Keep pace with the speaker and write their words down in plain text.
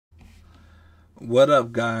What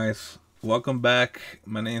up, guys? Welcome back.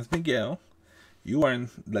 My name's Miguel. You are in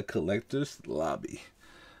the collector's lobby.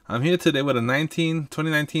 I'm here today with a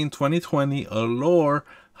 2019-2020 Allure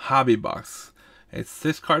hobby box. It's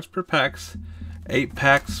 6 cards per packs, 8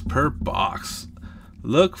 packs per box.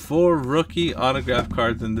 Look for rookie autograph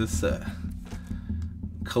cards in this set.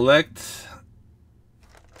 Collect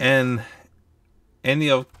and any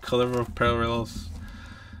of color parallels.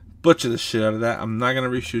 Butcher the shit out of that. I'm not gonna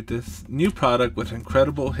reshoot this. New product with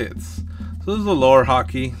incredible hits. So this is Allure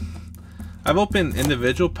hockey. I've opened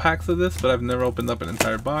individual packs of this, but I've never opened up an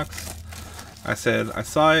entire box. I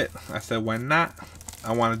saw it. I said, why not?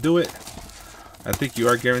 I want to do it. I think you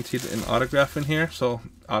are guaranteed an autograph in here, so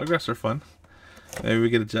autographs are fun. Maybe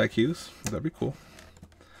we get a Jack Hughes. That'd be cool.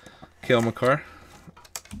 Cale Makar.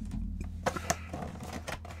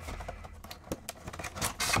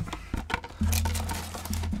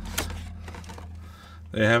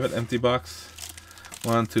 There you have it, empty box.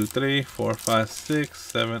 1, 2, 3, 4, 5, 6,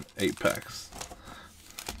 7, 8 packs.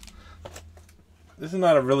 This is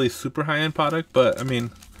not a really super high-end product, but I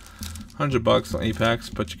mean, $100 on 8 packs.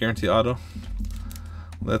 Put your guarantee auto.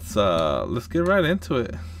 Let's get right into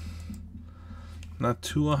it. Not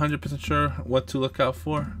too 100% sure what to look out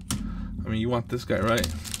for. I mean, you want this guy, right?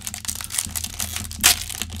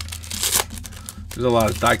 There's a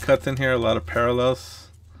lot of die cuts in here, a lot of parallels.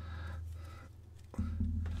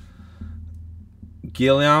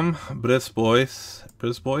 Guillaume Brisbois,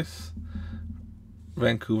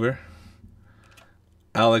 Vancouver.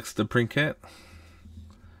 Alex DePrinket.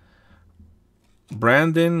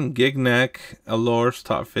 Brandon Gignac, Allure's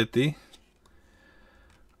top 50.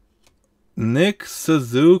 Nick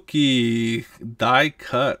Suzuki, die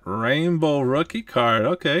cut rainbow rookie card.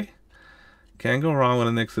 Okay, can't go wrong with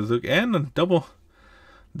a Nick Suzuki and a double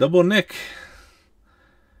Nick.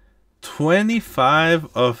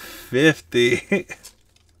 25 of 50.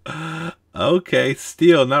 Okay,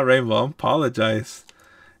 steel, not rainbow. I apologize.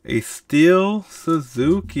 A steel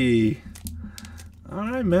Suzuki.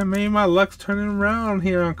 Alright, man. Maybe my luck's turning around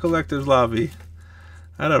here on Collector's Lobby.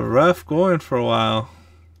 I had a rough going for a while.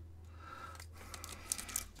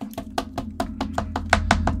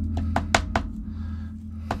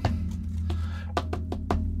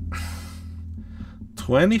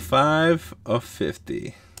 $25 of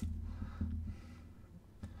 50.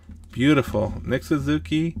 Beautiful. Nick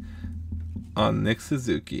Suzuki on Nick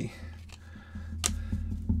Suzuki.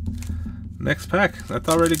 Next pack. That's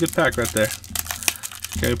already a good pack right there.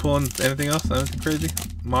 Can we pull in anything else? Anything crazy?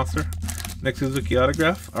 Monster. Nick Suzuki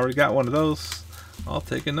autograph. Already got one of those. I'll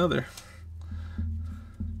take another.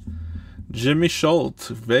 Jimmy Schultz,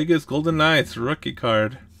 Vegas Golden Knights rookie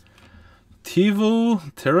card.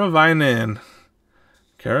 Teuvo Teravainen,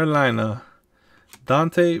 Carolina.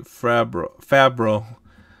 Dante Fabro.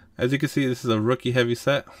 As you can see, this is a rookie heavy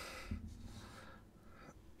set.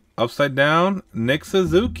 Upside down, Nick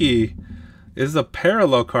Suzuki. This is a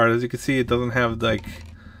parallel card. As you can see, it doesn't have like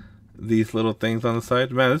these little things on the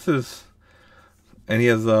side. Man, this is, and he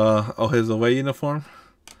has his away uniform.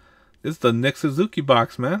 This is the Nick Suzuki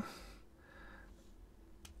box, man.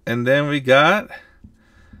 And then we got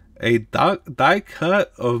a die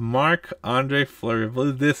cut of Marc-Andre Fleury. I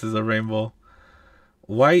believe this is a rainbow.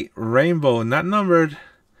 White rainbow, not numbered,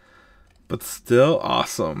 but still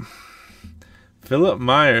awesome. Philip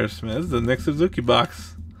Myers, man, this is the Nick Suzuki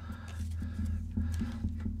box.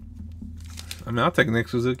 I mean, I'll take Nick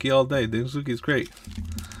Suzuki all day. Nick Suzuki's great.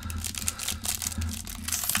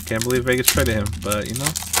 Can't believe Vegas traded him, but you know,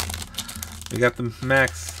 we got the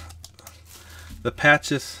Max, the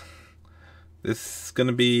patches. This is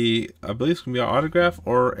gonna be, I believe it's gonna be our autograph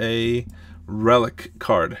or a relic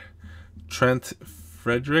card. Trent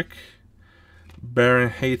Frederick, Baron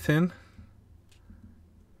Hayton.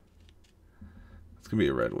 It's gonna be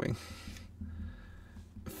a Red Wing.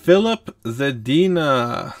 Philip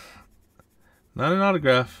Zadina, not an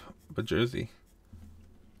autograph, but jersey.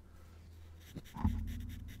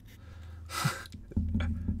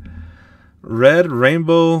 Red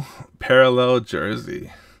rainbow parallel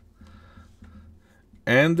jersey.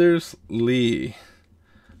 Anders Lee,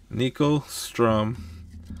 Nico Strum.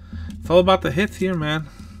 It's all about the hits here, man.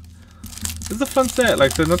 It's a fun set.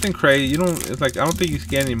 Like, there's nothing crazy. You don't. It's like, I don't think you can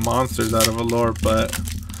get any monsters out of Allure, but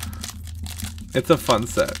it's a fun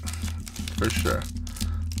set for sure.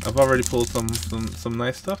 I've already pulled some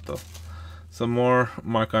nice stuff though. Some more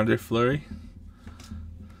Marc-Andre Fleury,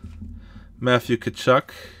 Matthew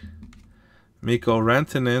Tkachuk, Mikko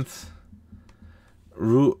Rantanen,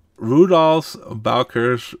 Rudolph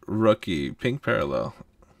Balkers rookie pink parallel.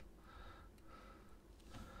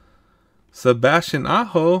 Sebastian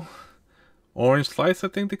Aho, orange slice, I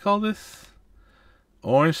think they call this.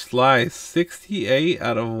 Orange Slice, 68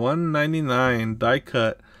 out of 199. Die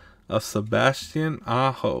cut of Sebastian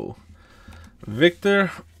Aho.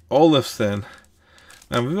 Victor Olofsson.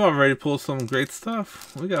 And we've already pulled some great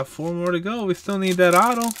stuff. We got 4 more to go. We still need that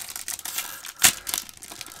auto.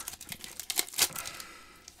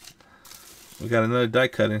 We got another die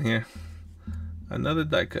cut in here. Another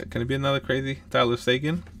die cut. Can it be another crazy Tyler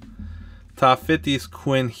Seguin? Top 50s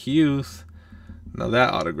Quinn Hughes. Now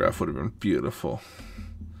that autograph would have been beautiful.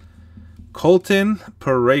 Colton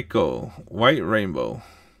Parayko, White Rainbow.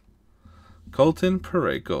 Colton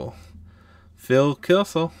Parayko. Phil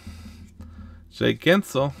Kelsel. Jake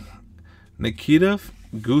Gensel. Nikita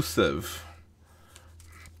Gusev.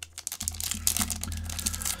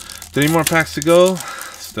 3 more packs to go.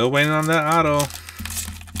 Still waiting on that auto.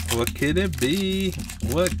 What can it be?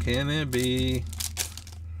 What can it be?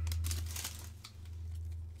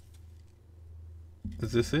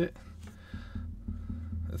 Is this it?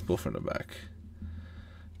 Let's pull from the back.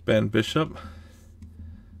 Ben Bishop.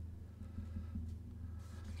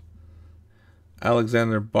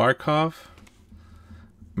 Alexander Barkov.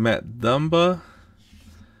 Matt Dumba. I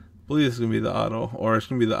believe this is going to be the auto. Or it's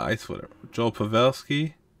going to be the ice, whatever. Joel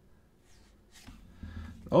Pavelski.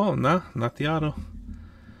 Oh, no. Not the auto.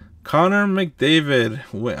 Connor McDavid.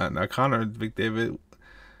 Wait, now Connor McDavid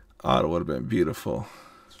auto would have been beautiful.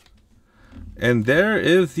 And there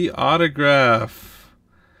is the autograph.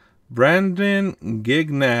 Brandon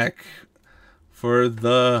Gignac for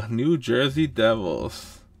the New Jersey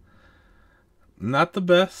Devils. Not the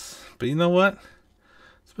best, but you know what?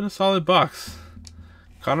 It's been a solid box.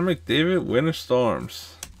 Connor McDavid, Winter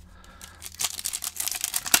Storms.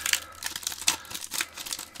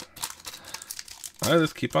 Alright,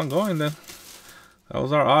 let's keep on going then. That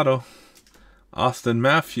was our auto. Austin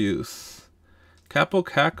Matthews. Capo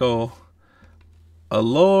Caco.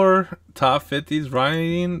 Allure, top 50s,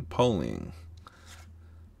 Ryan Poling.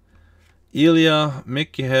 Ilya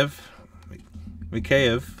Mikheyev,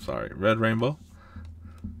 sorry, Red Rainbow.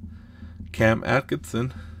 Cam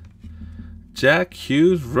Atkinson. Jack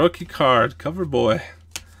Hughes, rookie card, cover boy.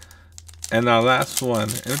 And our last one.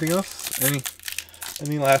 Anything else?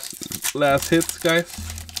 Any last hits, guys?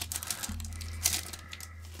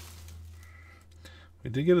 We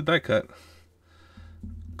did get a die cut.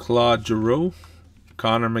 Claude Giroux.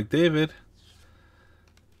 Connor McDavid,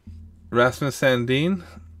 Rasmus Sandin,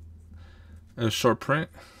 a short print.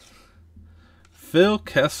 Phil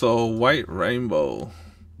Kessel, White Rainbow.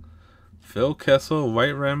 Phil Kessel,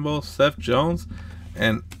 White Rainbow, Seth Jones,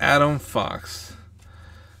 and Adam Fox.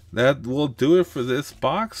 That will do it for this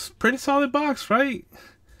box. Pretty solid box, right?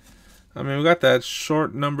 I mean, we got that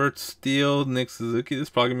short numbered steel Nick Suzuki. This is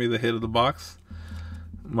probably going to be the hit of the box.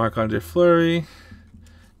 Marc-Andre Fleury,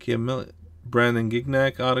 Kia Millet. Brandon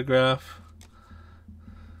Gignac autograph.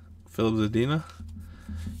 Philip Zadina.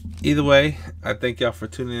 Either way, I thank y'all for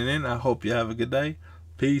tuning in. I hope you have a good day.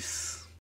 Peace.